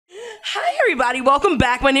everybody, welcome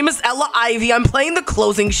back. My name is Ella Ivy. I'm playing the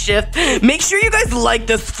closing shift. Make sure you guys like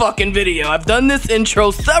this fucking video. I've done this intro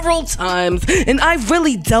several times, and I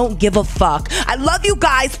really don't give a fuck. I love you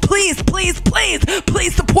guys. Please, please, please,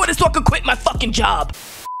 please support it so I can quit my fucking job.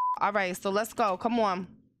 All right, so let's go. Come on.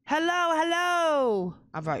 Hello.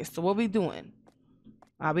 All right, so what we doing?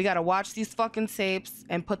 We gotta watch these fucking tapes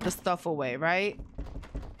and put the stuff away, right?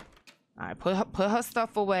 All right, put her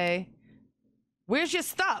stuff away. Where's your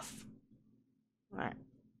stuff? All right.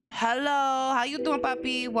 Hello, how you doing,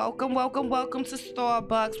 papi? Welcome to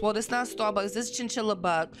Starbucks. Well, this not Starbucks, this is Chinchilla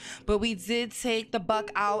Buck. But we did take the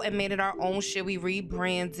Buck out and made it our own shit. We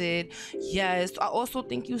rebranded. Yes, I also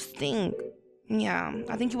think you stink. Yeah,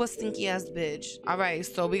 I think you a stinky ass bitch. All right,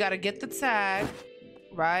 so we gotta get the tag,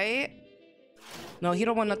 right? No, he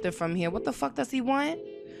don't want nothing from here. What the fuck does he want?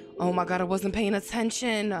 Oh my God, I wasn't paying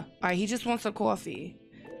attention. All right, he just wants a coffee.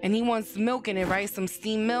 And he wants milk in it, right? Some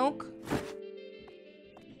steamed milk.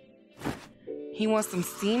 He wants some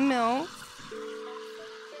steamed milk.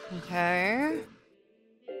 Okay.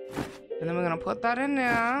 And then we're gonna put that in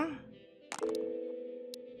there.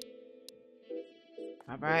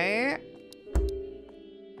 All right.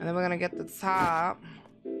 And then we're gonna get the top.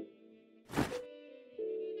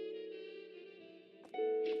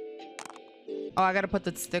 Oh, I gotta put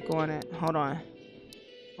the stick on it. Hold on.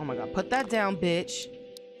 Oh my God, put that down, bitch.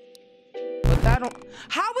 Put that on.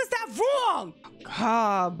 How is that wrong?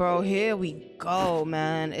 God, bro, here we go,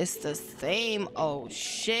 man. It's the same old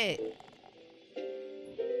shit.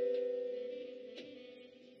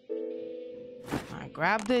 All right,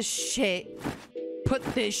 grab this shit. Put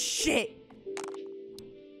this shit.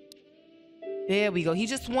 There we go. He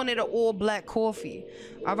just wanted an all-black coffee.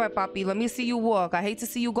 All right, papi, let me see you walk. I hate to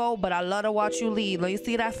see you go, but I love to watch you lead. Let me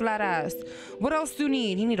see that flat ass. What else do you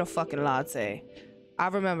need? He need a fucking latte. I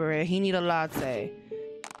remember it. He need a latte.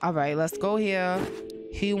 All right, let's go here.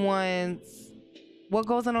 He wants... What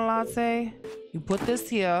goes in a latte? You put this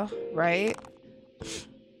here, right?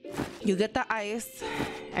 You get the ice,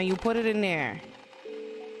 and you put it in there.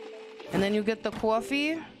 And then you get the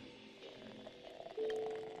coffee.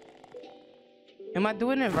 Am I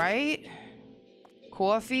doing it right?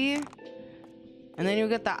 Coffee. And then you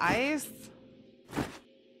get the ice.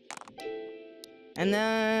 And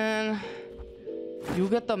then you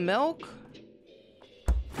get the milk.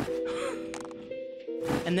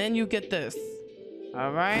 And then you get this.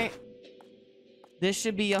 All right. This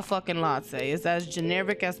should be your fucking latte. It's as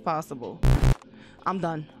generic as possible. I'm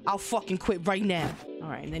done. I'll fucking quit right now. All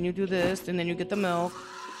right. And then you do this. And then you get the milk.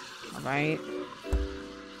 All right.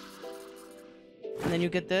 And then you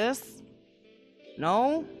get this.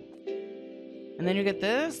 No. And then you get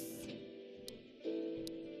this.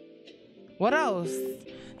 What else?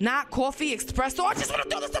 Not coffee, espresso. I just want to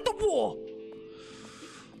throw this at the wall.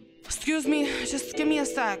 Excuse me. Just give me a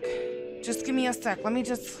sec. Just give me a sec. Let me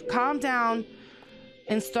just calm down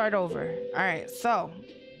and start over. All right. So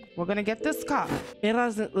we're going to get this cup. It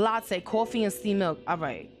has latte, coffee, and steamed milk. All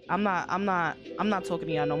right. I'm not talking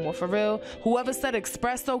to y'all no more, for real. Whoever said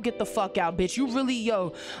espresso, get the fuck out, bitch. You really,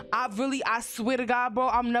 yo, I swear to God, bro,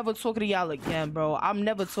 I'm never talking to y'all again, bro. I'm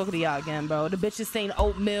never talking to y'all again, bro. The bitch is saying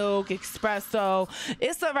oat milk, espresso.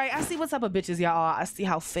 It's all right. I see what type of bitches y'all are. I see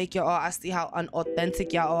how fake y'all are. I see how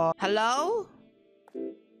unauthentic y'all are. Hello?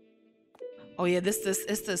 Oh yeah, it's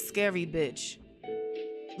this scary bitch.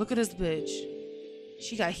 Look at this bitch.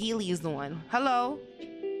 She got Heelys on. Hello?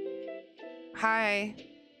 Hi.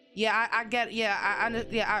 Yeah, I get,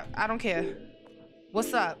 yeah, I don't care.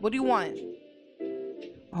 What's up? What do you want?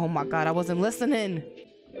 Oh my God, I wasn't listening.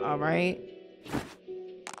 All right.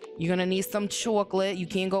 You're gonna need some chocolate. You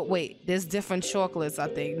can't go, wait, there's different chocolates, I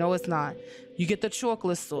think. No, it's not. You get the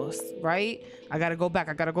chocolate sauce, right? I gotta go back.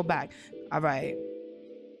 All right.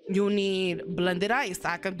 You need blended ice.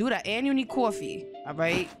 I can do that. And you need coffee, all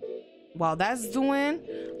right? While that's doing,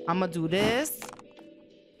 I'm gonna do this.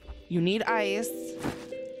 You need ice.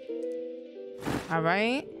 All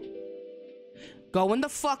right. Go in the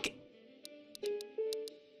fuck.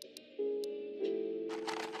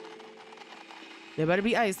 There better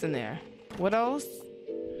be ice in there. What else?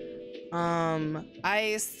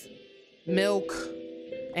 Ice, milk,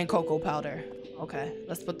 and cocoa powder. Okay,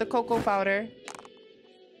 let's put the cocoa powder.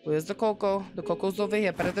 Where's the cocoa? The cocoa's over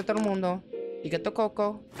here. Espérate todo el mundo. You get the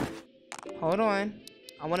cocoa. Hold on.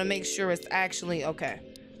 I want to make sure it's actually okay.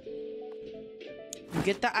 You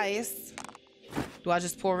get the ice. Do I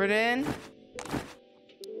just pour it in?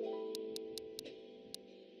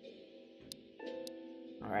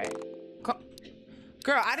 All right.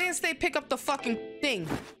 Girl, I didn't say pick up the fucking thing.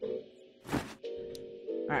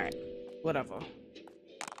 All right. Whatever.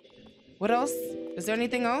 What else? Is there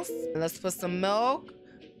anything else? Let's put some milk.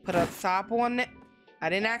 Put a top on it. I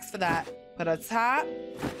didn't ask for that. Put a top.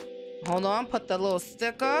 Hold on. Put the little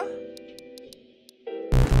sticker.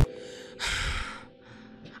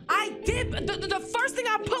 I did. The first thing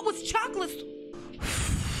I put was chocolate.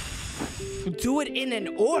 Do it in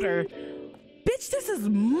an order. Bitch, this is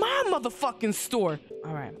my motherfucking store.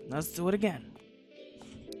 All right, let's do it again.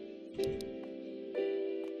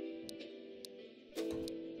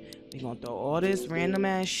 We gonna throw all this random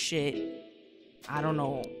ass shit. I don't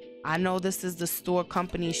know. I know this is the store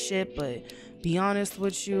company shit, but be honest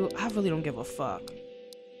with you, I really don't give a fuck.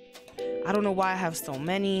 I don't know why I have so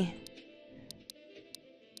many.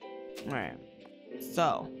 All right,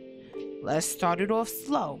 so let's start it off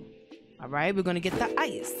slow. All right, we're gonna get the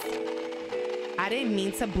ice. I didn't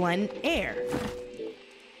mean to blend air.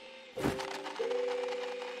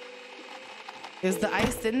 Is the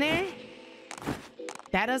ice in there?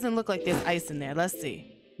 That doesn't look like there's ice in there. Let's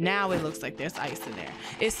see. Now it looks like there's ice in there.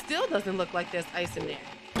 It still doesn't look like there's ice in there.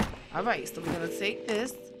 All right, so we're gonna take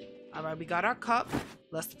this. All right, we got our cup.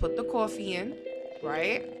 Let's put the coffee in,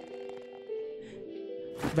 right?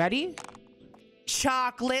 Ready?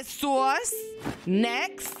 Chocolate sauce.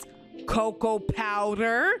 Next, cocoa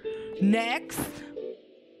powder. Next,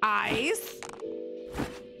 ice.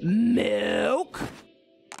 Milk.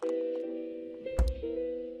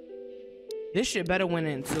 This shit better went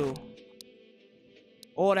in too.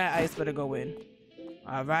 All that ice better go in.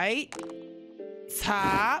 All right.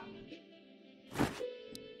 Top.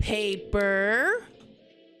 Paper.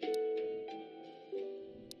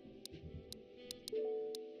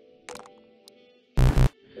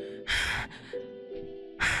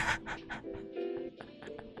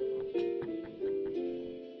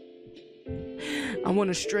 I want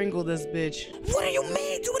to strangle this bitch. What do you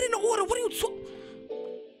mean? Do it in the order. What are you talking?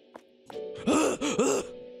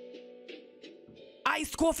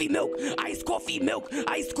 Iced coffee milk, iced coffee milk,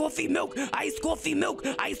 iced coffee milk, iced coffee milk,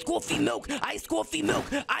 iced coffee milk, iced coffee milk,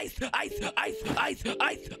 ice.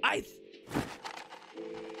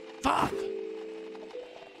 Fuck.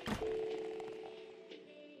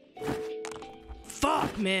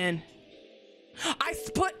 Fuck, man. I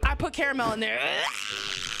put caramel in there.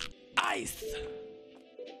 Ice.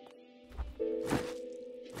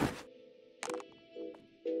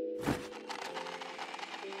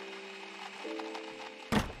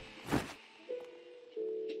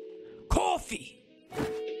 Coffee.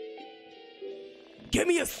 Give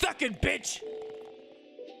me a second, bitch.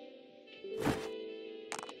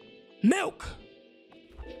 Milk.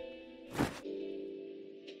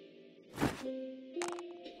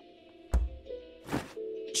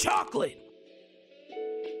 Chocolate.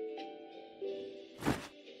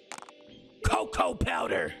 Cocoa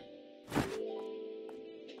powder.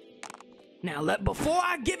 Now before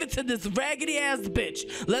I give it to this raggedy ass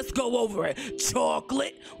bitch, let's go over it.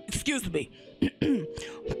 Chocolate, excuse me,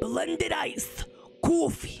 blended ice,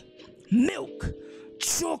 coffee, milk,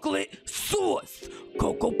 chocolate sauce,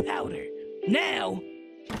 cocoa powder. Now,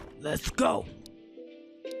 let's go.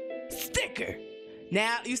 Sticker.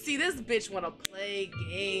 Now, you see, this bitch wanna play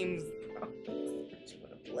games, bro. This bitch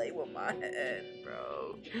wanna play with my head,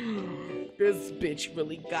 bro. This bitch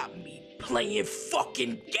really got me playing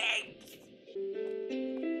fucking games.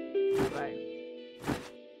 Right.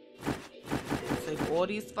 Take all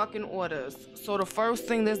these fucking orders. So the first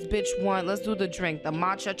thing this bitch want, let's do the drink, the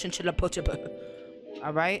matcha chinchilla pochapa.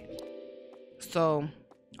 All right. So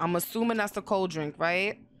I'm assuming that's a cold drink,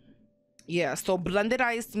 right? Yeah. So blended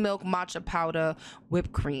ice, milk, matcha powder,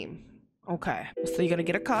 whipped cream. Okay. So you're gonna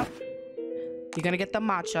get a cup. You're gonna get the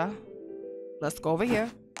matcha. Let's go over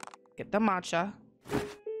here. Get the matcha.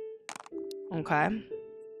 Okay.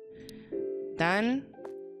 Then.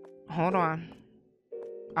 Hold on.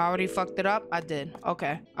 I already fucked it up? I did.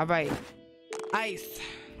 Okay. All right. Ice.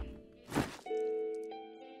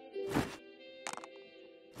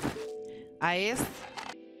 Ice.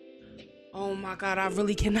 Oh my God, I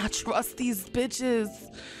really cannot trust these bitches.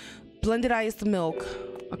 Blended ice milk.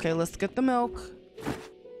 Okay, let's get the milk.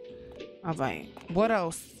 All right. What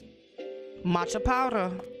else? Matcha powder.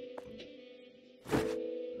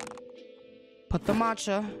 Put the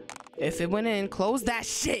matcha. If it went in, close that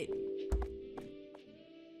shit.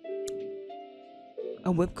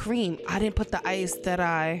 And whipped cream. I didn't put the ice, did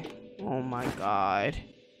I? Oh my God.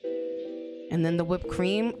 And then the whipped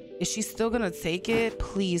cream. Is she still gonna take it?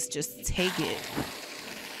 Please just take it.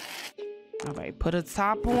 All right, put a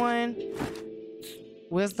top on.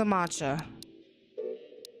 Where's the matcha?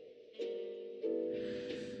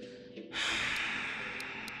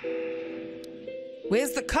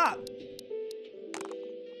 Where's the cup?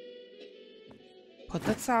 Put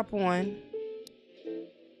the top on.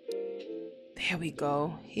 Here we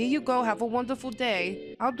go. Here you go. Have a wonderful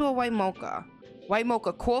day. I'll do a white mocha. White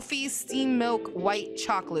mocha. Coffee, steamed milk, white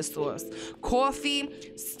chocolate sauce.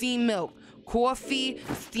 Coffee, steamed milk. Coffee,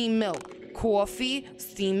 steamed milk. Coffee,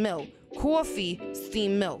 steamed milk. Coffee,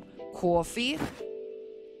 steamed milk. Coffee,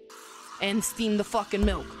 and steam the fucking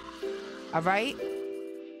milk. All right?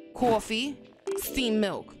 Coffee, steamed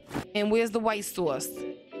milk. And where's the white sauce?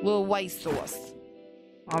 Little white sauce.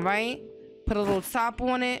 All right? Put a little top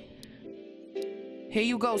on it. Here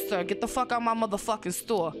you go, sir. Get the fuck out my motherfucking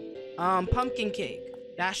store. Pumpkin cake.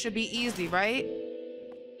 That should be easy, right?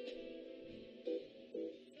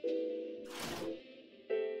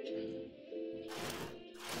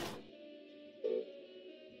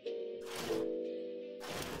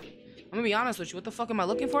 I'm gonna be honest with you. What the fuck am I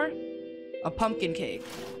looking for? A pumpkin cake.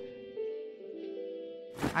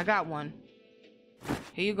 I got one.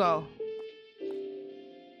 Here you go.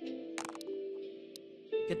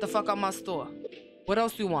 Get the fuck out my store. What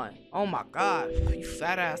else you want? Oh my god, you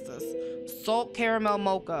fat asses. Salt caramel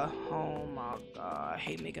mocha. Oh my god, I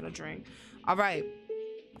hate making a drink. All right.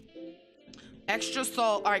 Extra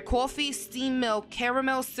salt. All right, coffee, steamed milk,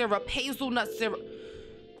 caramel syrup, hazelnut syrup.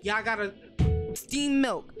 Y'all gotta steamed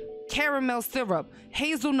milk, caramel syrup,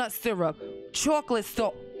 hazelnut syrup, chocolate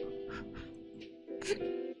salt.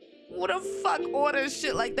 Who the fuck orders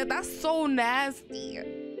shit like that? That's so nasty.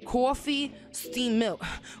 Coffee, steamed milk.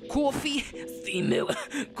 Coffee, steamed milk.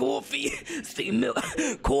 Coffee, steamed milk.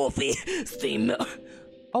 Coffee, steamed milk.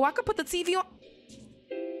 Oh, I could put the TV on.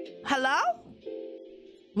 Hello?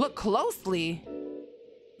 Look closely.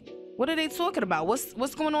 What are they talking about?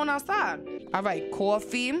 What's going on outside? All right,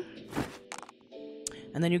 coffee.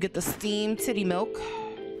 And then you get the steamed titty milk.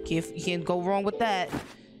 You can't go wrong with that.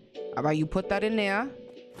 All right, you put that in there.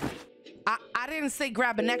 I didn't say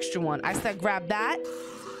grab an extra one. I said grab that.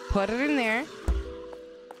 Put it in there.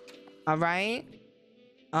 All right.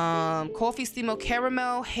 Coffee, steamed milk,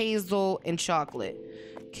 caramel, hazel, and chocolate.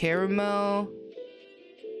 Caramel.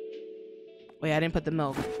 Wait, I didn't put the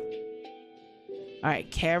milk. All right,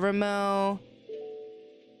 caramel.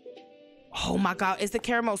 Oh my god, is the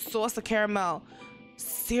caramel sauce or caramel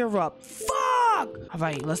syrup? Fuck! All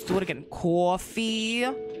right, let's do it again. Coffee.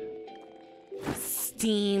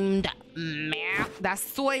 Steamed milk. That's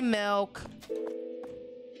soy milk.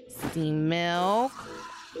 Steamed milk.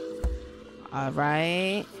 All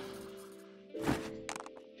right.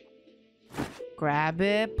 Grab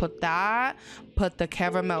it. Put that. Put the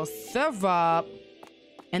caramel syrup.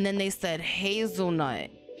 And then they said hazelnut.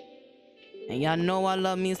 And y'all know I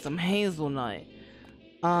love me some hazelnut.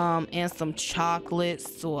 And some chocolate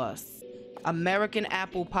sauce. American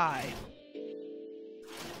apple pie.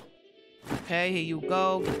 Okay, here you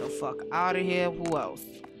go. Get the fuck out of here. Who else?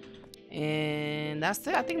 And that's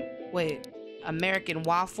it. I think, wait, American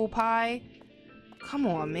waffle pie. Come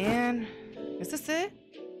on, man. Is this it?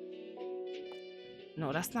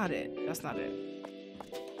 No, that's not it. That's not it.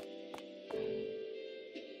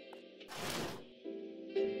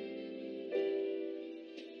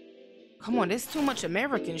 Come on, there's too much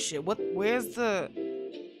American shit. Where's the...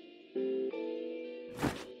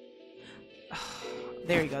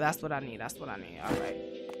 There you go. That's what I need. That's what I need. All right.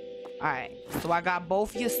 All right. So I got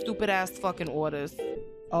both your stupid ass fucking orders.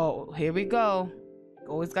 Oh, here we go.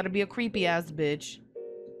 Always got to be a creepy ass bitch.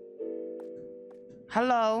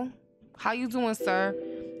 Hello. How you doing, sir?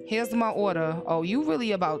 Here's my order. Oh, you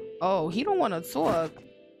really about... Oh, he don't want to talk.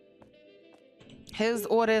 His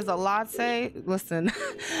order is a latte. Listen,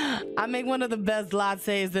 I make one of the best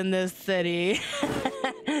lattes in this city.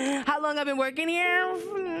 How long I've been working here?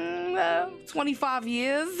 25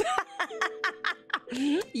 years.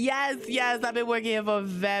 Yes, I've been working here for a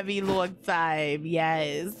very long time.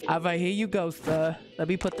 Yes. All right, here you go, sir. Let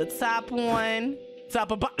me put the top on.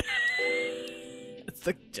 Top of... It's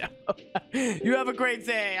a joke. You have a great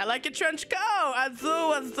day. I like your trench coat.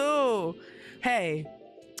 Azu. Hey,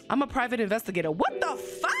 I'm a private investigator. What the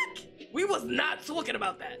fuck? We was not talking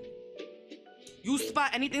about that. You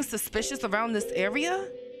spot anything suspicious around this area?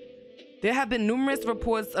 There have been numerous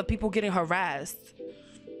reports of people getting harassed.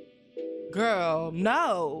 Girl,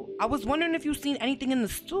 no. I was wondering if you've seen anything in the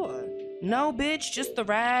store. No, bitch, just the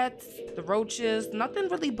rats, the roaches, nothing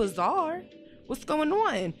really bizarre. What's going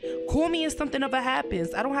on? Call me if something ever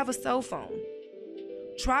happens. I don't have a cell phone.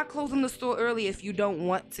 Try closing the store early if you don't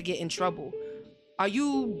want to get in trouble. Are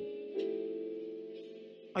you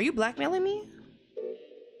blackmailing me?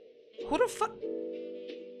 Who the fuck?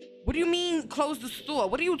 What do you mean close the store?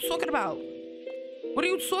 What are you talking about? What are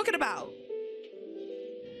you talking about?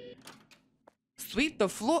 Sweep the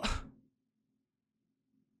floor.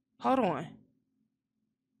 Hold on.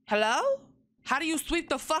 Hello? How do you sweep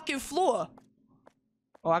the fucking floor?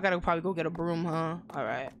 Oh, I gotta probably go get a broom, huh? All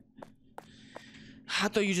right. I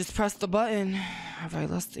thought you just pressed the button. All right,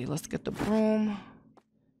 let's see. Let's get the broom.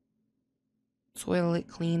 Toilet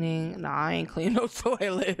cleaning. Nah, I ain't clean no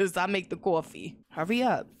toilets. I make the coffee. Hurry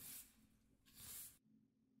up.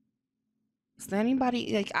 Is there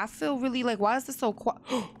anybody, like, I feel really like, why is this so quiet?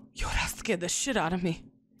 Yo, that scared the shit out of me.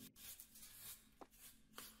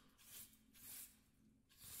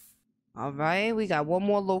 All right, we got one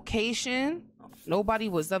more location. Nobody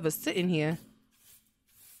was ever sitting here.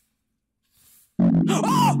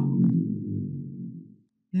 Oh!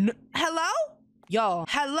 Hello? Yo,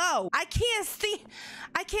 hello. I can't see.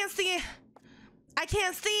 I can't see. I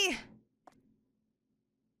can't see.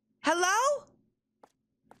 Hello?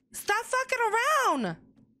 Stop fucking around.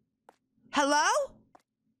 Hello?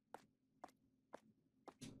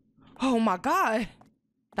 Oh my God.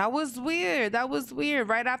 That was weird. That was weird.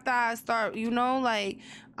 Right after I start, you know, like,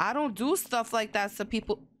 I don't do stuff like that to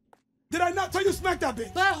people. Did I not tell you smack that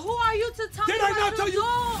bitch? But who are you to tell me Did I not tell you?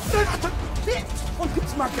 Did I not tell you? Bitch! Oh, you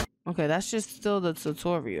smack that. Okay, that's just still the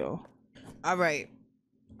tutorial. All right.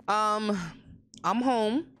 I'm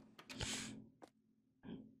home.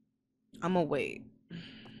 I'ma wait.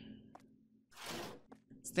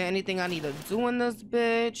 Is there anything I need to do in this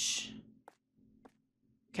bitch?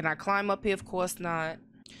 Can I climb up here? Of course not.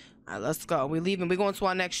 All right, let's go. We're leaving. We're going to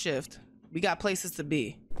our next shift. We got places to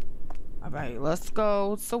be. All right, let's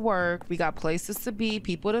go to work. We got places to be,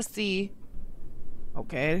 people to see.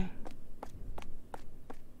 Okay.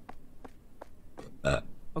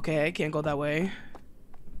 Okay, I can't go that way.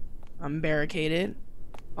 I'm barricaded.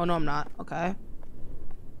 Oh, no, I'm not. Okay.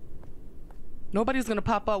 Nobody's gonna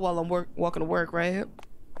pop up while I'm walking to work, right?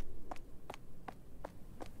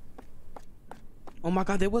 Oh my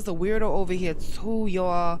God, there was a weirdo over here too,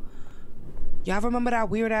 y'all. Y'all remember that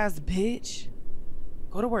weird ass bitch?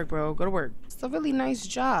 Go to work, bro. Go to work. It's a really nice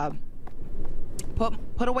job.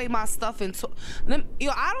 Put away my stuff and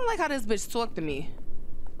yo, I don't like how this bitch talk to me.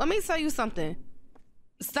 Let me tell you something.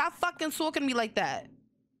 Stop fucking talking to me like that.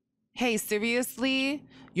 Hey, seriously?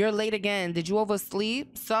 You're late again. Did you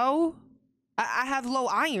oversleep? So? I have low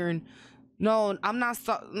iron. No, I'm not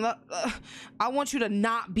I want you to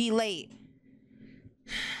not be late.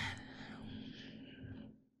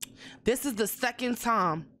 This is the second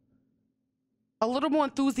time. A little more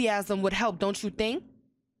enthusiasm would help, don't you think?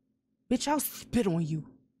 Bitch, I'll spit on you.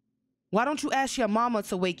 Why don't you ask your mama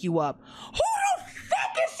to wake you up? Who the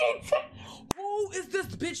fuck is she? Who is this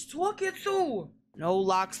bitch talking to? No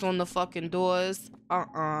locks on the fucking doors.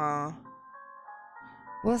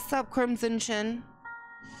 What's up, Crimson Chin?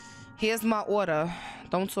 Here's my order.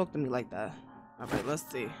 Don't talk to me like that. All right, let's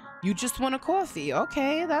see. You just want a coffee.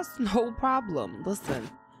 Okay, that's no problem. Listen,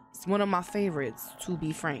 it's one of my favorites, to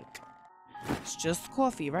be frank. It's just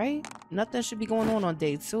coffee, right? Nothing should be going on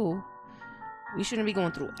day 2. We shouldn't be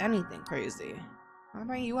going through anything crazy. All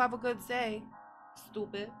right, you have a good day,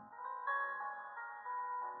 stupid.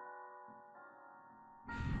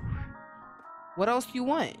 What else do you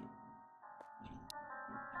want?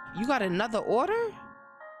 You got another order?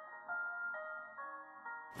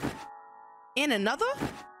 In another?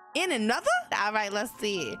 In another? All right, let's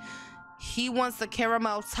see. He wants a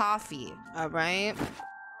caramel toffee. All right.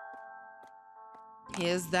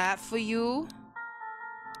 Here's that for you.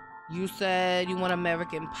 You said you want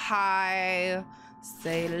American pie.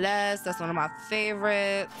 Say less. That's one of my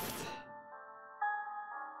favorites.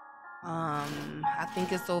 I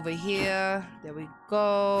think it's over here. There we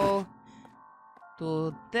go.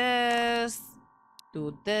 Do this.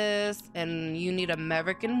 Do this. And you need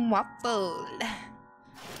American waffle.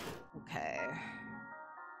 Okay.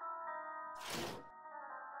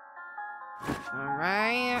 All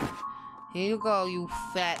right. Here you go, you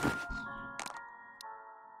fat.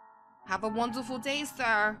 Have a wonderful day,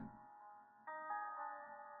 sir.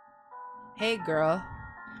 Hey, girl.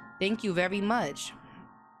 Thank you very much.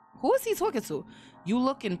 Who is he talking to? You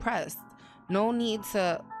look impressed. No need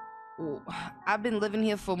to... Ooh, I've been living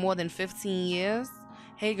here for more than 15 years.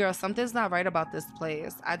 Hey, girl, something's not right about this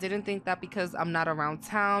place. I didn't think that because I'm not around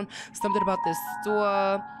town. Something about this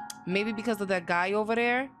store. Maybe because of that guy over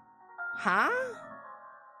there. Huh?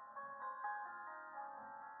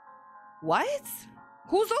 What?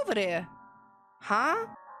 Who's over there? Huh?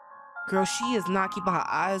 Girl, she is not keeping her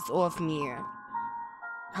eyes off me.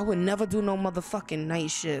 I would never do no motherfucking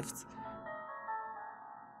night shift.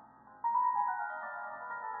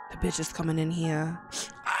 The bitch is coming in here.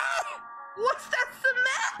 Ah! What's that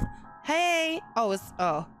cement? Hey. Oh, it's...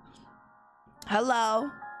 Oh.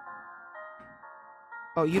 Hello.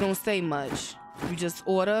 Oh, you don't say much. You just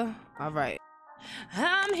order? All right.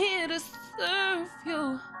 I'm here to serve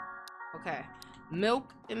you. Okay.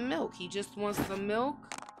 Milk and milk. He just wants some milk.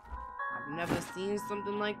 I've never seen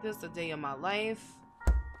something like this a day in my life.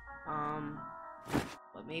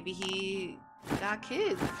 But maybe he got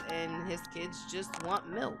kids and his kids just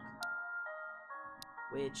want milk.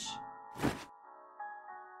 Which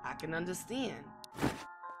I can understand.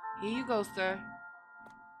 Here you go, sir.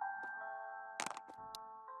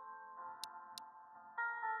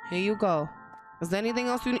 Here you go. Is there anything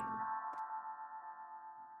else you need?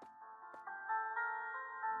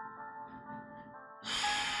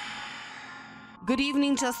 Good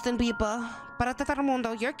evening, Justin Bieber. Para todo el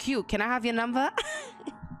mundo, you're cute. Can I have your number?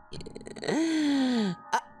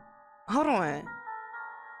 Hold on.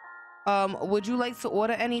 Would you like to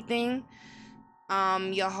order anything?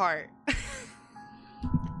 Your heart.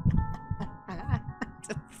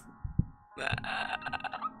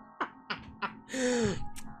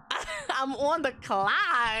 I'm on the clock.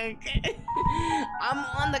 I'm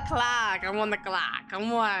on the clock. I'm on the clock.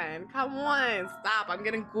 Come on. Come on. Stop. I'm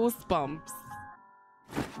getting goosebumps.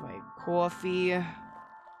 Wait, coffee.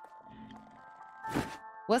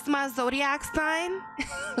 What's my zodiac sign?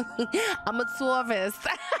 I'm a Taurus.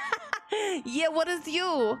 Yeah, what is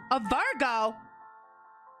you? A Virgo.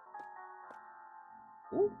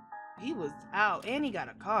 Ooh, he was out and he got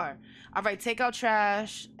a car. All right, take out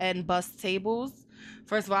trash and bust tables.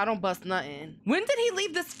 First of all, I don't bust nothing. When did he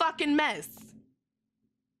leave this fucking mess?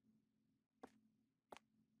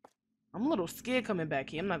 I'm a little scared coming back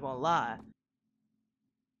here. I'm not gonna lie.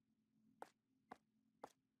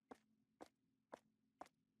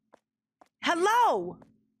 Hello?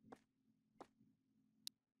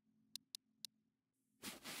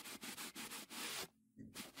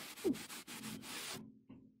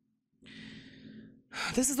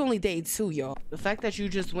 This is only day 2, y'all. The fact that you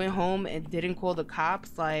just went home and didn't call the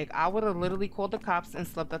cops, like, I would have literally called the cops and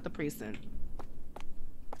slept at the precinct.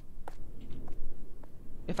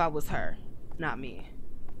 If I was her, not me.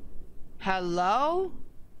 Hello?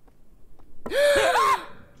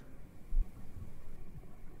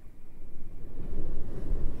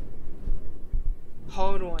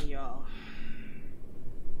 Hold on, y'all.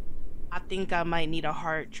 I think I might need a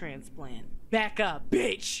heart transplant. Back up,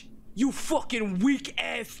 bitch. You fucking weak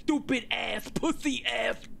ass, stupid ass, pussy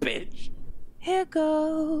ass bitch. Here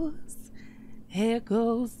goes,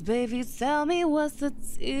 baby. Tell me what's the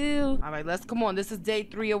deal. All right, let's come on. This is day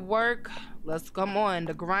 3 of work. Let's come on.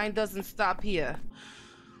 The grind doesn't stop here.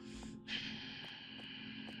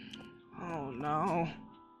 Oh no.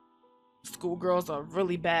 Schoolgirls are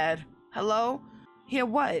really bad. Hello? Hear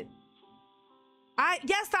what?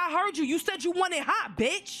 Yes, I heard you. You said you wanted hot,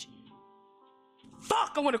 bitch.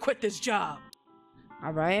 Fuck, I want to quit this job.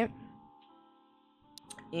 All right.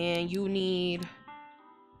 And you need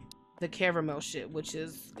the caramel shit, which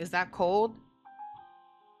is that cold?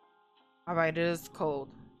 All right, it is cold.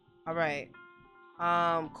 All right.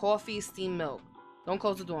 Coffee, steamed milk. Don't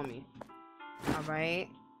close the door on me. All right.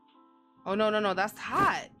 Oh, no, that's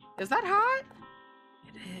hot. Is that hot?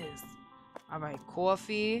 It is. All right,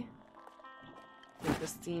 coffee. Get the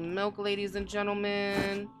steamed milk, ladies and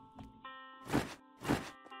gentlemen.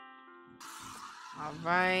 All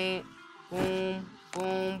right. Boom,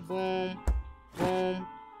 boom, boom, boom,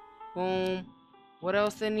 boom. What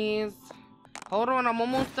else it needs? Hold on, I'm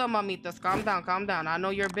almost done, mamitas. Calm down, calm down. I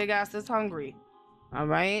know your big ass is hungry. All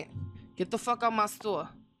right. Get the fuck out my store.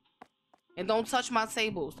 And don't touch my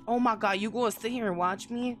tables. Oh my God, you gonna sit here and watch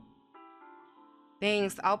me?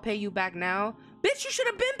 Thanks, I'll pay you back now. Bitch, you should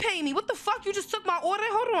have been paying me. What the fuck? You just took my order?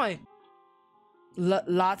 Hold on.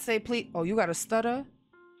 Latte, please. Oh, you got a stutter?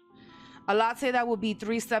 A latte, that would be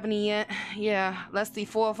 370 yen. Yeah, let's see.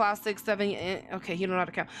 4, 5, 6, 7 yen. Okay, you don't know how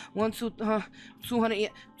to count. 1, 2, 200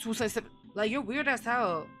 yen. 277. Like, you're weird as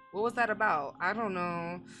hell. What was that about? I don't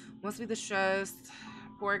know. Must be the stress.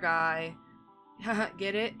 Poor guy.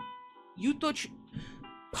 Get it? You thought you...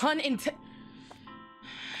 Pun intended.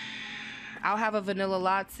 I'll have a vanilla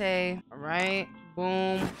latte. All right.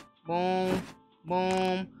 Boom, boom,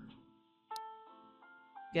 boom.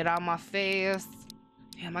 Get out my face.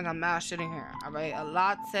 Damn, I got mad shit in here. All right, a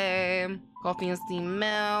latte, coffee and steamed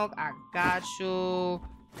milk. I got you.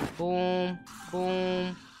 Boom,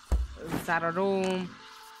 boom. Sararum.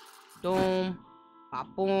 Doom.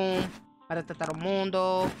 Boom. Para todo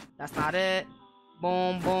mundo. That's not it.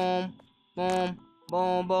 Boom, boom, boom,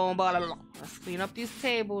 boom, boom, blah, blah, blah. Let's clean up these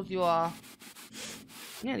tables, you all.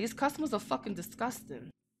 Yeah, these customers are fucking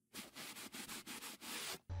disgusting.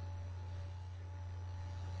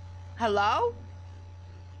 Hello?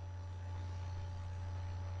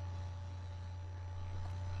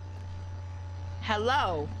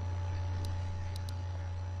 Hello?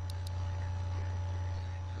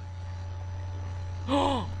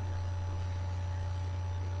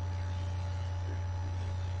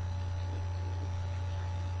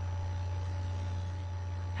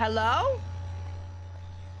 Hello?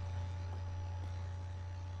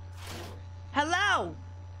 Hello?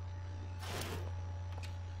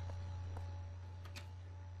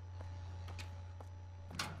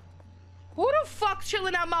 Who the fuck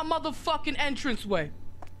chilling at my motherfucking entranceway?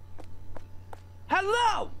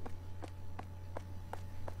 Hello?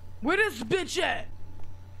 Where this bitch at?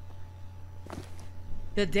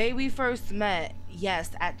 The day we first met, yes,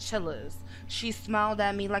 at Chilla's, she smiled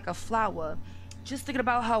at me like a flower. Just thinking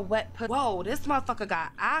about how wet put. Whoa, this motherfucker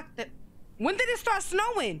got active. When did it start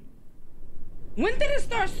snowing? When did it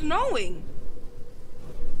start snowing?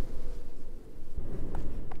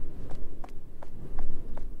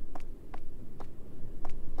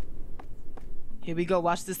 Here we go.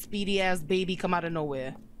 Watch this speedy ass baby come out of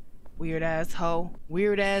nowhere. Weird ass hoe.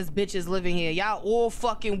 Weird ass bitches living here. Y'all all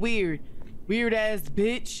fucking weird. Weird ass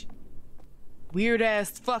bitch. Weird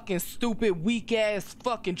ass fucking stupid weak ass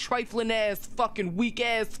fucking trifling ass fucking weak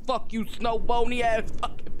ass fuck you snow bony ass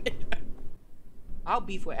fucking bitch. I'll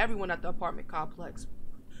beef with everyone at the apartment complex.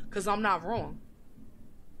 Cause I'm not wrong.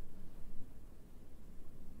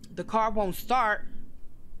 The car won't start.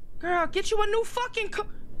 Girl, get you a new fucking car.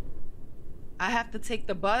 I have to take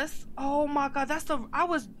the bus? Oh my god, that's the...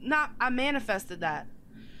 I manifested that.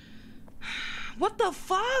 What the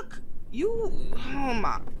fuck? You... Oh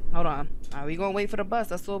my... Hold on. Alright, we gonna wait for the bus.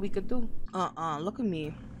 That's all we could do. Look at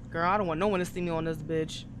me. Girl, I don't want no one to see me on this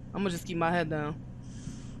bitch. I'm gonna just keep my head down.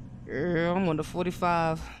 Girl, I'm on the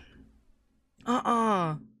 45.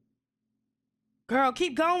 Girl,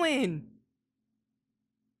 keep going.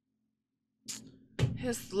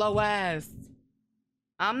 His slow ass.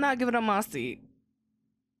 I'm not giving up my seat.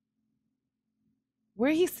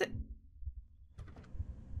 Where he sit?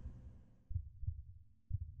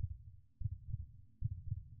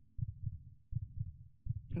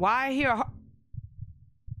 Why here?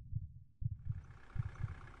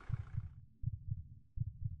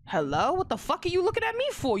 Hello? What the fuck are you looking at me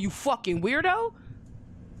for, you fucking weirdo?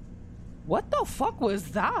 What the fuck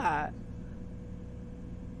was that?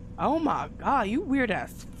 Oh my god, you weird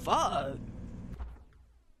as fuck.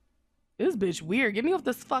 This bitch weird. Get me off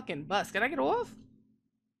this fucking bus. Can I get off?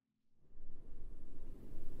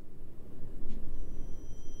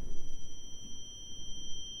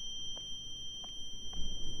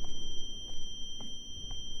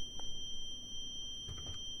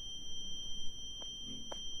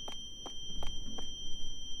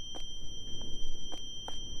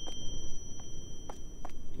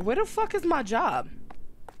 Where the fuck is my job?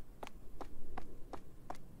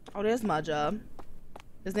 Oh, there's my job.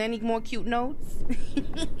 Is there any more cute notes?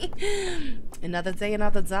 Another day,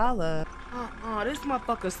 another dollar. This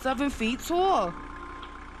motherfucker 7 feet tall.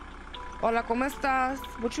 Hola, ¿cómo estás?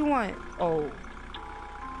 What you want? Oh.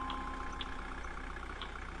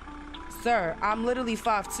 Sir, I'm literally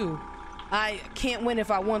 5'2". I can't win if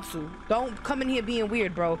I want to. Don't come in here being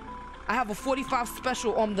weird, bro. I have a 45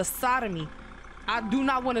 special on the side of me. I do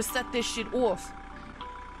not want to set this shit off.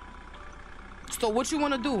 So what you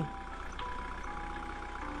want to do?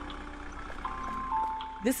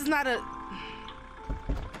 This is not a...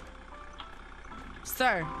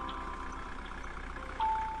 Sir.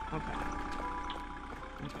 Okay.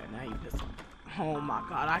 Okay, now you pissed off. Oh my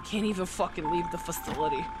god, I can't even fucking leave the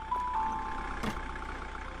facility.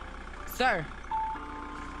 Sir.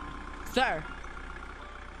 Sir.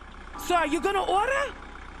 Sir, you gonna order?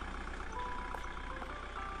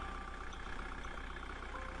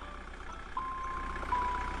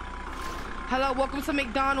 Hello, welcome to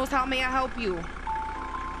McDonald's. How may I help you?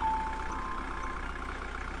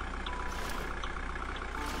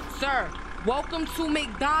 Sir, welcome to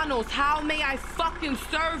McDonald's. How may I fucking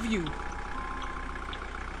serve you?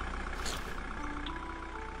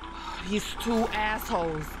 These two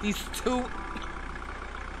assholes. These two...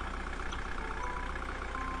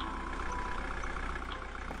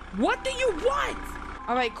 What do you want?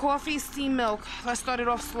 All right, coffee, steamed milk. Let's start it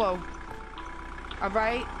off slow. All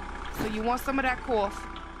right? So you want some of that cough.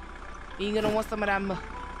 And you're gonna want some of that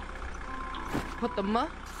Put the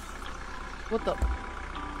with the...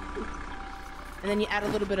 And then you add a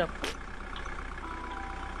little bit of...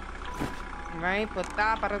 Alright, put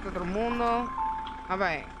that para todo el mundo.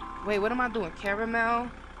 Alright. Wait, what am I doing? Caramel?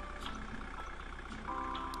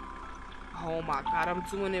 Oh my god, I'm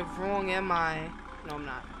doing it wrong, am I? No, I'm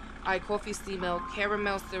not. Alright, coffee, steamed milk,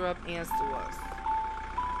 caramel syrup, and sauce.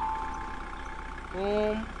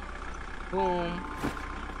 Boom. Boom.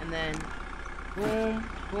 And then... Boom,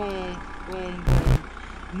 boom, boom, boom.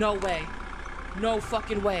 No way. No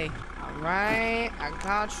fucking way. Alright, I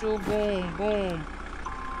got you. Boom, boom.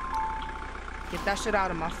 Get that shit out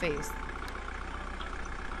of my face.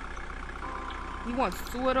 He wants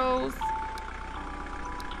 2 of those.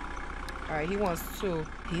 All right, he wants 2.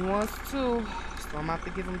 He wants 2. So I'm about to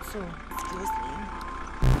give him 2. Excuse me.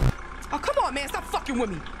 Oh, come on, man. Stop fucking with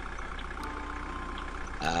me.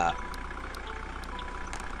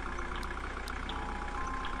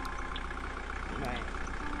 Right.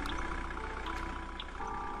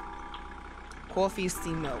 Coffee,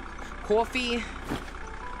 steam milk. Coffee.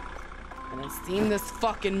 And then steam this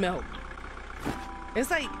fucking milk.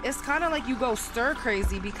 It's kind of like you go stir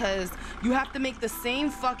crazy because you have to make the same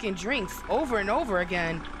fucking drinks over and over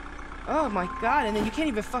again. Oh my God, and then you can't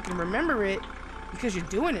even fucking remember it because you're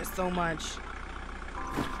doing it so much.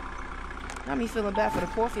 Got me feeling bad for the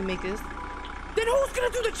coffee makers. Then who's gonna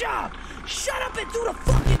do the job? Shut up and do the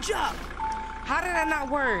fucking job. How did that not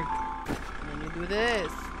work? And then you do this.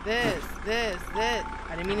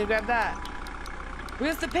 I didn't mean to grab that.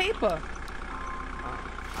 Where's the paper? Oh,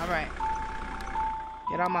 all right.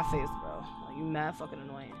 Get out my face, bro. Oh, you mad fucking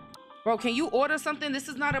annoying. Bro, can you order something? This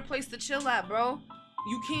is not a place to chill at, bro.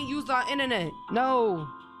 You can't use our internet. No,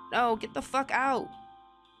 get the fuck out.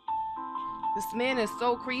 This man is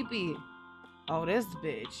so creepy. Oh, this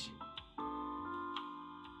bitch.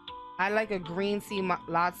 I like a green tea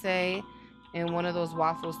latte and one of those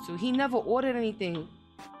waffles too. He never ordered anything.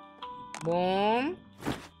 Boom.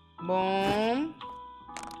 Boom.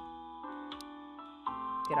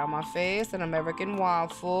 Get out my face, an American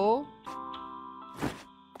waffle.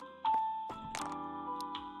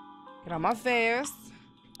 Get out my face.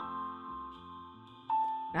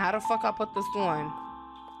 Now how the fuck I put this on?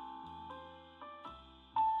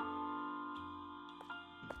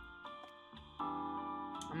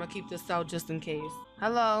 I'm gonna keep this out just in case.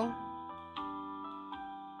 Hello.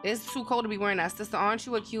 It's too cold to be wearing that. Sister, aren't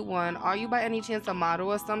you a cute one? Are you by any chance a model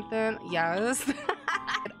or something? Yes.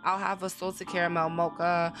 I'll have a salted caramel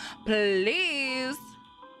mocha, please.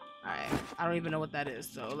 All right, I don't even know what that is,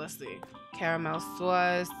 so let's see. Caramel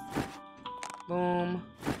sauce. Boom,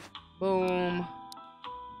 boom.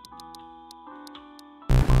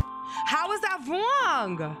 How is that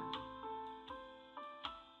wrong?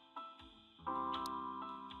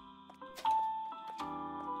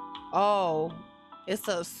 Oh, it's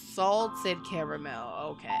a salted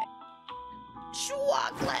caramel. Okay.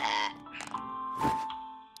 Chocolate.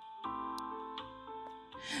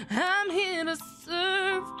 I'm here to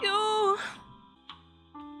serve you.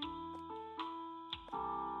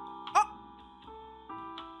 Oh.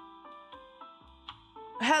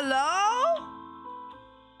 Hello?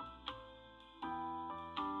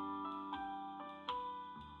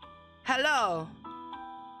 Hello?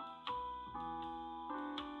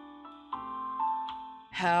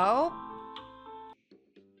 Help?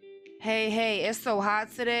 Hey, it's so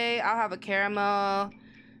hot today. I'll have a caramel.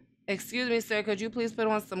 Excuse me, sir, could you please put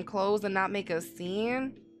on some clothes and not make a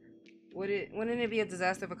scene? Wouldn't it be a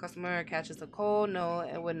disaster if a customer catches a cold? No,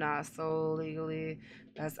 it would not. So legally,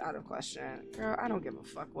 that's out of question. Girl, I don't give a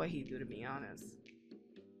fuck what he do, to be honest.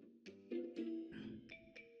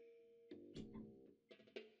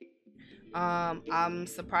 I'm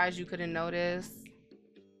surprised you couldn't notice.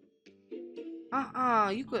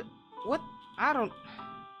 You could. What? I don't.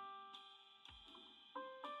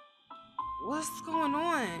 What's going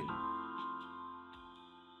on?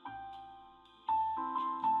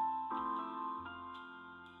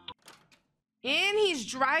 And he's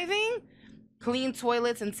driving? Clean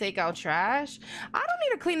toilets and take out trash? I don't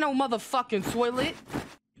need to clean no motherfucking toilet.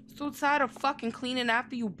 So tired of fucking cleaning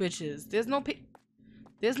after you bitches. There's no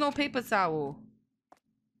paper towel.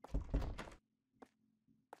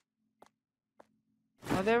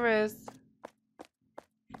 Oh, there is.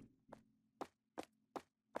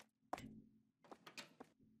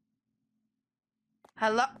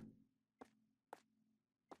 Hello?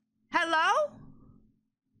 Hello?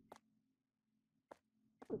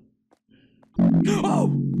 Oh!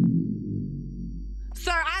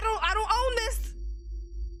 Sir, I don't own this.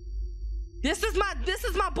 This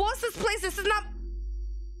is my boss's place. This is not.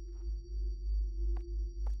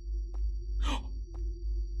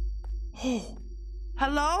 Oh.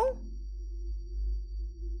 Hello?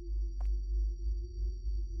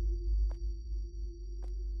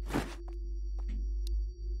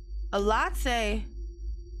 A latte?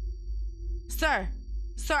 Sir,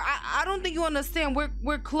 I don't think you understand.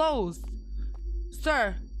 We're closed.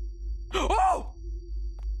 Sir. Oh!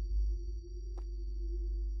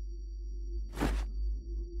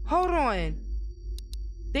 Hold on.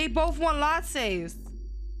 They both want lattes.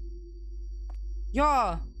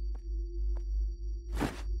 Y'all.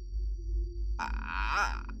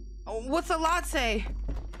 What's a latte?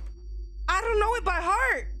 I don't know it by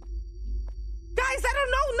heart. Guys, I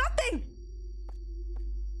don't know nothing.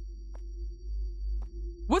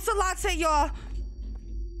 What's a latte, y'all?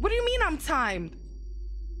 What do you mean I'm timed?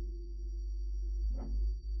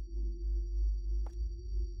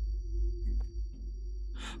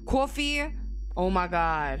 Coffee? Oh my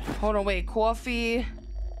God. Hold on, wait, coffee?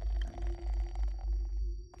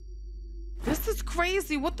 This is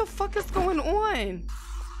crazy. What the fuck is going on?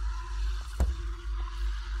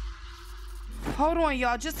 Hold on,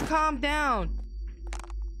 y'all. Just calm down.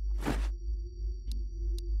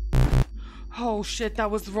 Oh shit,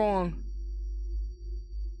 that was wrong.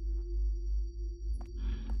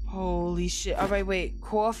 Holy shit. All right, wait.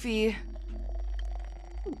 Coffee.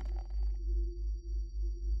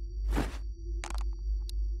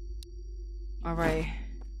 All right.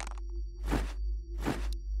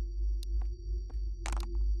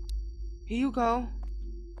 Here you go.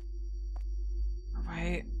 All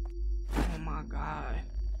right. Oh my God.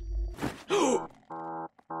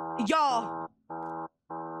 Y'all.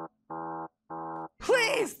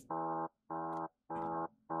 Please.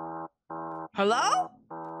 Hello?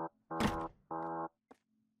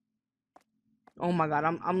 Oh my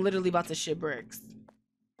God, I'm literally about to shit bricks.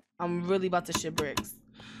 I'm really about to shit bricks.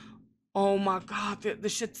 Oh my God, the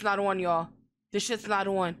shit's not on, y'all. The shit's not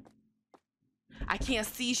on. I can't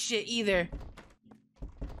see shit either.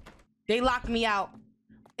 They locked me out.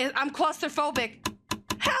 I'm claustrophobic.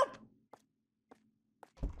 Help!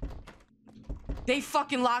 They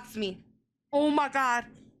fucking locked me. Oh my God.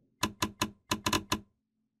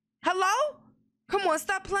 Hello? Come on,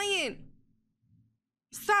 stop playing.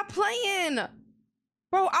 Stop playing.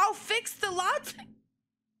 Bro, I'll fix the latte.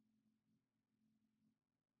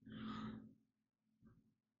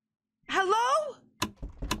 Hello?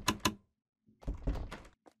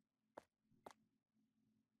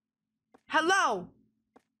 Hello?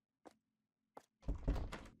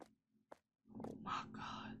 Oh my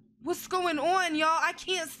God. What's going on, y'all? I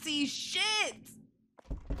can't see shit.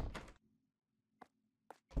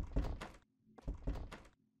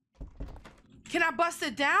 Can I bust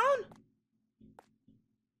it down?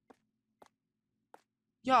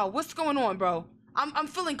 Yo, what's going on, bro? I'm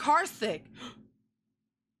feeling car sick.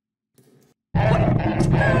 What?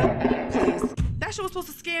 Please. That shit was supposed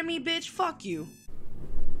to scare me, bitch. Fuck you.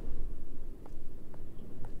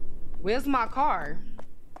 Where's my car?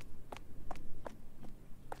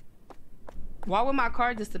 Why would my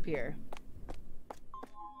car disappear?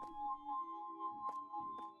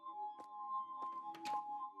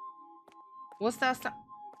 What's that sound?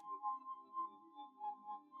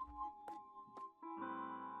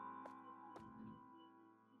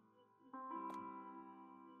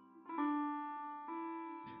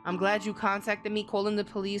 I'm glad you contacted me. Calling the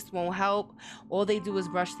police won't help. All they do is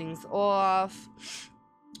brush things off,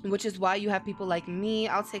 which is why you have people like me.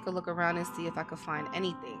 I'll take a look around and see if I can find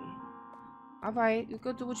anything. All right, you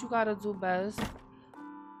could do what you gotta do best.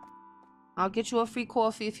 I'll get you a free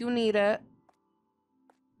coffee if you need it.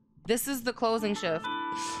 This is the closing shift.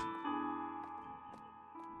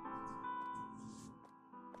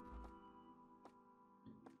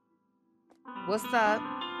 What's up?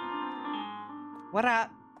 What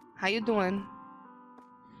up? How you doing?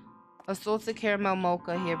 A salted caramel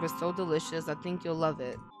mocha here is so delicious. I think you'll love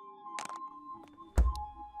it.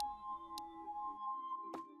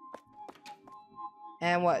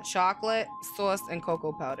 And what? Chocolate sauce and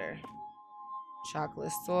cocoa powder.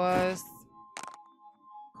 Chocolate sauce,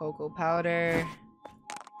 cocoa powder.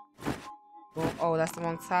 Oh, that's the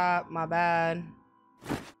wrong top. My bad.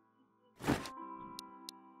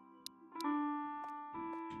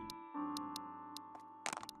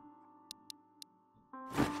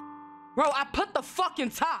 Bro, I put the fucking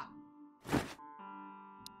top.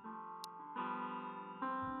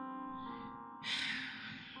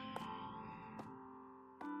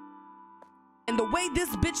 And the way this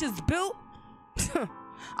bitch is built,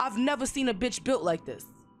 I've never seen a bitch built like this.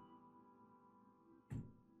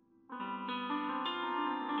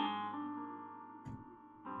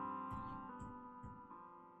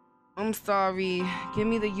 I'm sorry. Give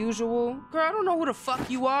me the usual. Girl, I don't know who the fuck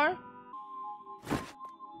you are.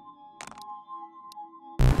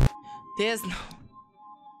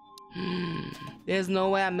 There's no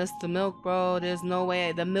way I missed the milk, bro. There's no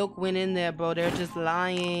way. The milk went in there, bro. They're just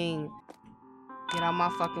lying. Get out my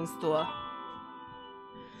fucking store.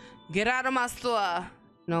 Get out of my store.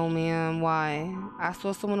 No, man. Why? I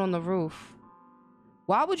saw someone on the roof.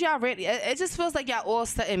 Why would y'all ready? It just feels like y'all all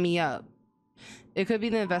setting me up. It could be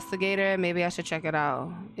the investigator. Maybe I should check it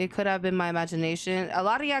out. It could have been my imagination. A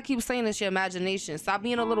lot of y'all keep saying it's your imagination. Stop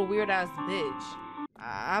being a little weird ass bitch.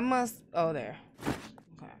 I must. Oh, there.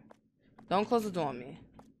 Okay. Don't close the door on me.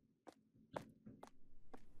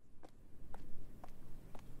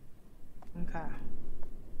 Okay.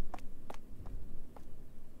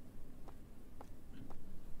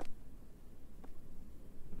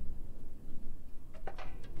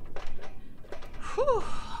 Whew.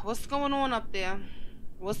 What's going on up there?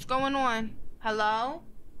 What's going on? Hello?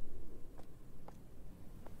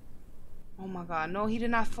 Oh my god, no, he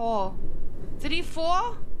did not fall. Did he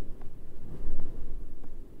fall?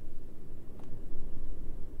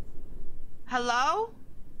 Hello?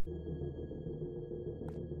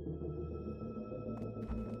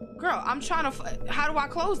 Girl, I'm trying to... How do I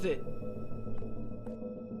close it?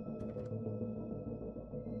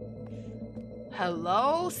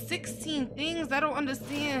 Hello? 16 things? I don't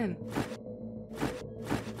understand.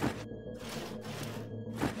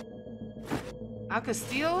 I could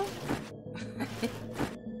steal?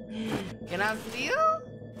 Can I steal?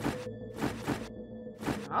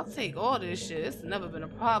 I'll take all this shit. It's never been a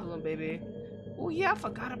problem, baby. Oh yeah, I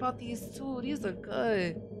forgot about these too. These are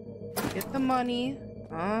good. Get the money.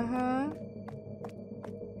 Uh-huh.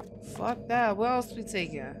 Fuck that. What else we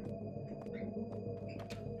taking?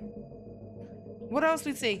 What else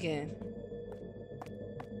we taking?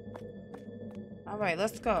 Alright,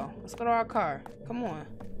 let's go. Let's go to our car. Come on.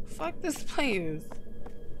 Fuck this place.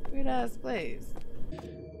 Weird ass place.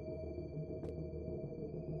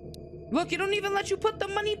 Look, it don't even let you put the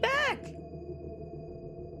money back.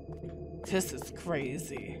 This is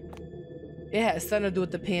crazy. It has something to do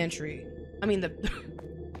with the pantry. I mean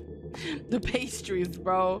the pastries,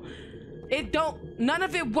 bro. It don't, none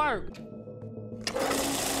of it worked.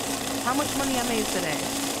 How much money I made today?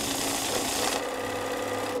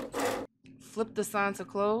 Flip the sign to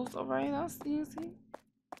close. All right, I'll see.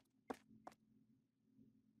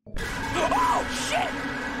 Oh, shit!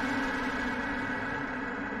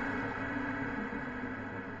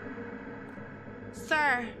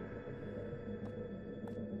 Sir,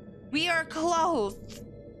 we are closed.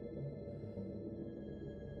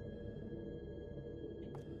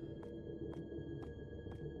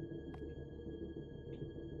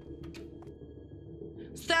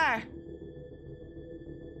 Sir.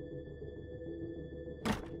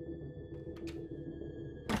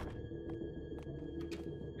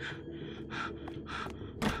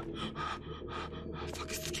 I'm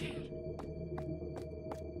fucking scared.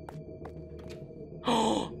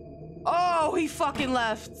 Oh, he fucking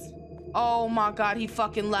left. Oh my god, he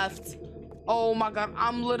fucking left. Oh my god,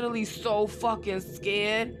 I'm literally so fucking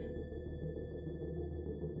scared.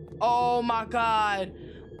 Oh my god.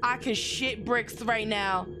 I can shit bricks right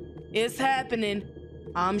now. It's happening.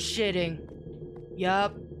 I'm shitting.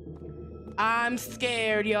 Yup. I'm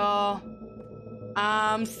scared, y'all.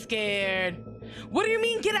 I'm scared. What do you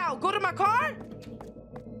mean, get out? Go to my car?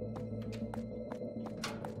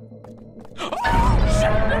 Oh,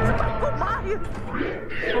 shit!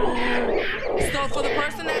 So for the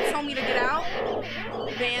person that told me to get out,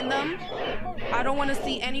 ban them. I don't want to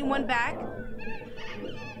see anyone back.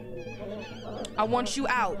 I want you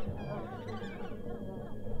out.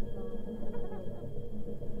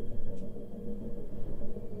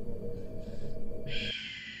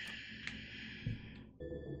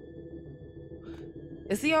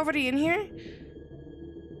 Is he already in here?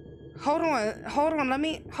 Hold on, let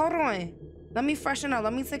me freshen up.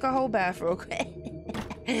 Let me take a whole bath real quick.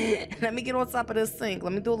 Let me get on top of this sink.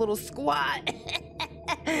 Let me do a little squat.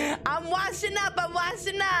 I'm washing up.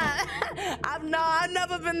 I've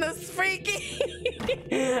never been this freaky.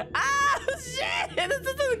 Oh shit, this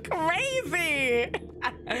is crazy.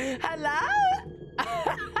 Hello?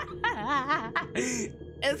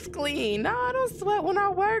 It's clean. No, I don't sweat when I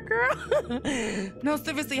work, girl. No,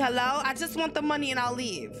 seriously, hello? I just want the money and I'll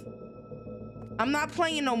leave. I'm not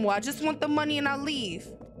playing no more. I just want the money and I'll leave.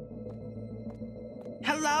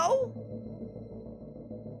 Hello?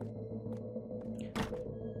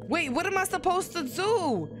 Wait, what am I supposed to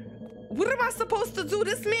do? What am I supposed to do?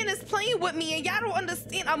 This man is playing with me and y'all don't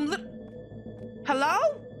understand. Hello?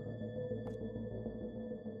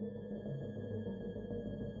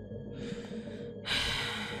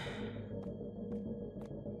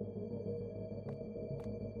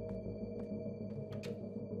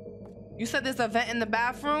 You said there's a vent in the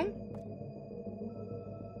bathroom?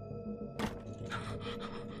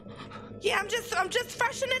 Yeah, I'm just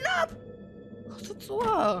freshening up. Close the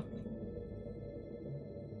door.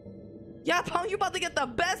 Yeah, Pong, you about to get the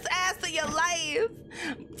best ass of your life.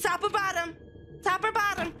 Top or bottom? Top or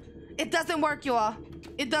bottom? It doesn't work, y'all.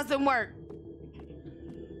 It doesn't work.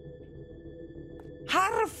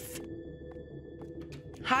 How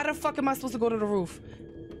the fuck am I supposed to go to the roof?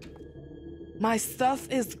 My stuff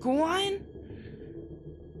is gone?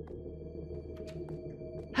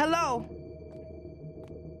 Hello?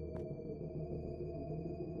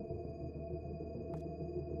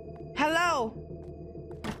 Hello?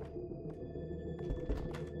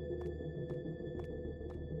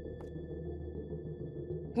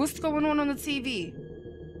 What's going on the TV?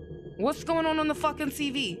 What's going on the fucking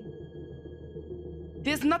TV?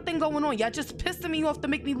 There's nothing going on. Y'all just pissing me off to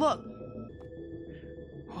make me look.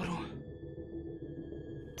 Hold on.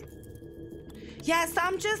 Yes,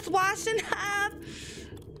 I'm just washing up.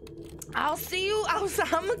 I'll see you. I'm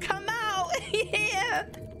gonna come out. Yeah.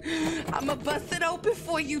 I'm gonna bust it open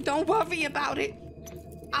for you. Don't worry about it.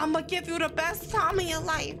 I'm gonna give you the best time of your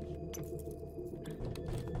life.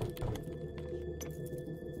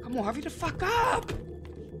 Come on, hurry the fuck up.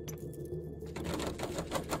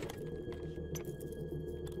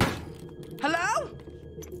 Hello?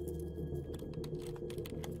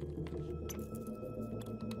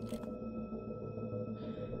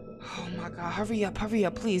 Oh my God, hurry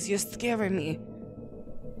up, please. You're scaring me.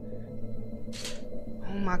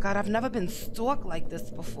 Oh my God, I've never been stalked like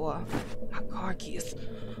this before. My car keys.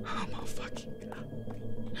 Oh my fucking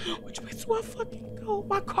God. Which way do I fucking go?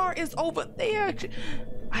 My car is over there.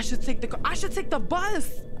 I should take the car. I should take the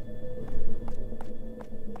bus.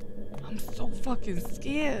 I'm so fucking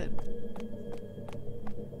scared.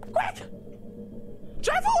 Quick!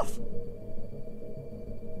 Drive off!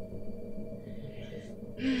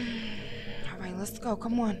 All right, let's go.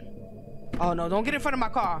 Come on. Oh no, don't get in front of my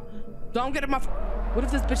car. Don't get in my. What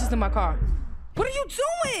if this bitch is in my car? What are you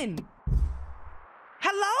doing?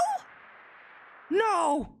 Hello?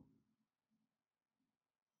 No.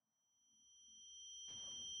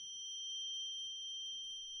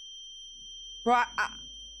 Bro,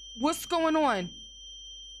 what's going on?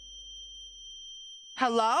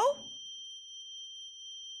 Hello?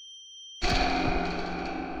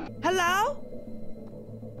 Hello?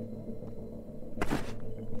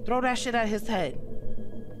 Throw that shit at his head.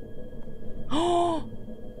 Oh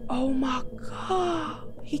my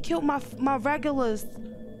God. He killed my regulars.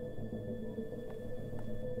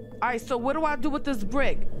 All right, so what do I do with this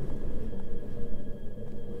brick?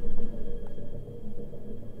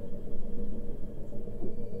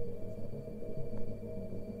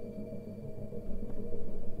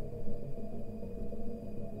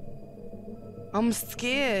 I'm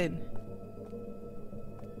scared.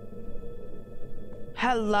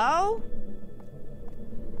 Hello?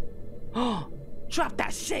 Oh, drop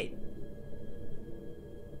that shit.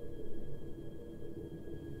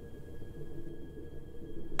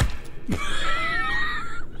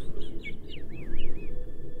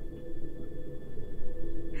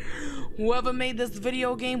 Whoever made this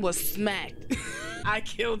video game was smacked. I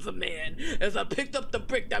killed the man. As I picked up the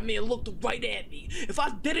brick, that man looked right at me. If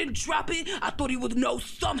I didn't drop it, I thought he would know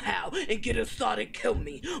somehow and get inside and kill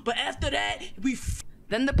me. But after that,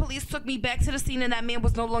 Then the police took me back to the scene and that man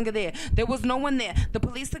was no longer there. There was no one there. The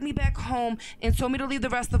police took me back home and told me to leave the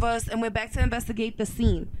rest of us and went back to investigate the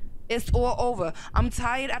scene. It's all over. I'm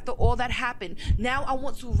tired after all that happened. Now I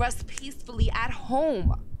want to rest peacefully at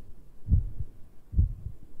home.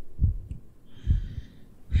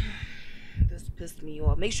 This pissed me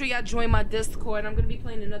off. Make sure y'all join my Discord. I'm gonna be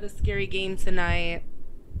playing another scary game tonight.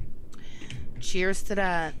 Cheers to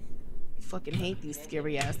that. Fucking hate these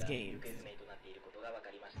scary ass games.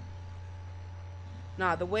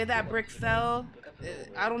 Nah, the way that brick fell,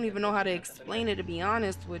 I don't even know how to explain it, to be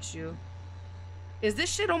honest with you. Is this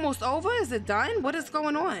shit almost over? Is it done? What is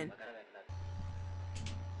going on?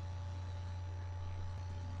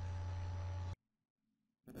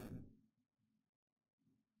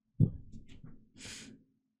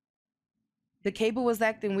 The cable was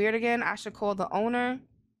acting weird again. I should call the owner.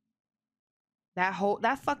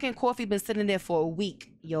 That fucking coffee been sitting there for a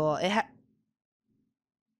week, y'all.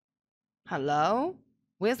 Hello?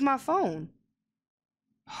 Where's my phone?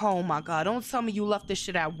 Oh my God, don't tell me you left this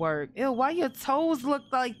shit at work. Ew, why your toes look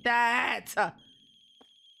like that?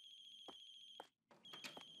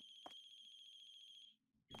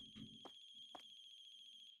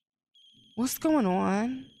 What's going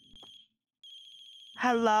on?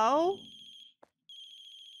 Hello?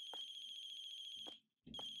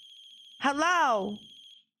 Hello?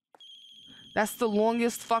 That's the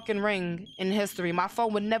longest fucking ring in history. My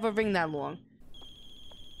phone would never ring that long.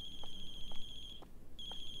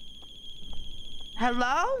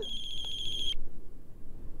 Hello?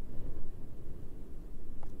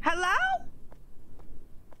 Hello?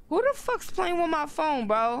 Who the fuck's playing with my phone,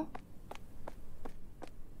 bro?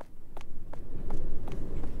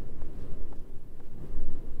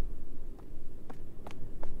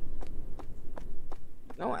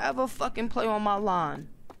 Don't ever fucking play on my line.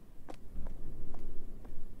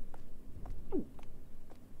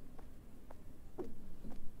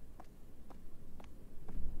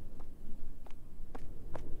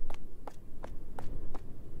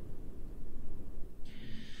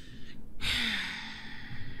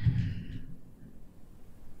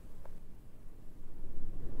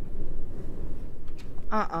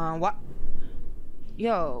 What?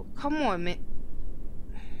 Yo, come on, man.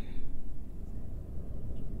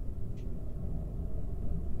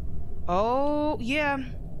 Oh, yeah.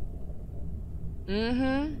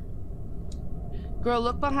 Girl,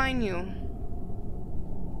 look behind you.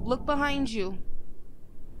 Look behind you.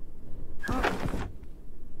 Oh.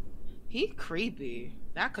 He creepy.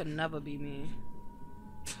 That could never be me.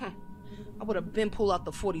 I would have been pulled out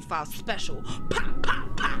the 45 special. Pop,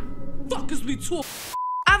 pop, pop. Fuck is me too.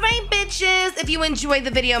 Alright, bitches, if you enjoyed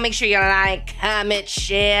the video, make sure you like, comment,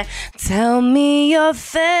 share. Tell me your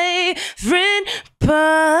favorite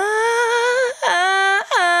part.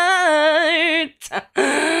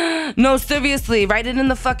 No, seriously, write it in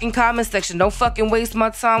the fucking comment section. Don't fucking waste my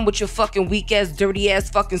time with your fucking weak ass, dirty ass,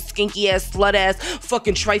 fucking skinky ass, slut ass,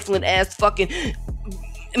 fucking trifling ass, fucking...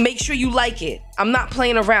 Make sure you like it. I'm not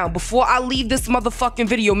playing around. Before I leave this motherfucking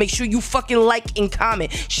video, make sure you fucking like and comment.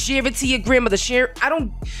 Share it to your grandmother. Share. I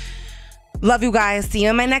don't... Love you guys. See you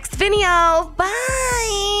in my next video.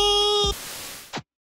 Bye.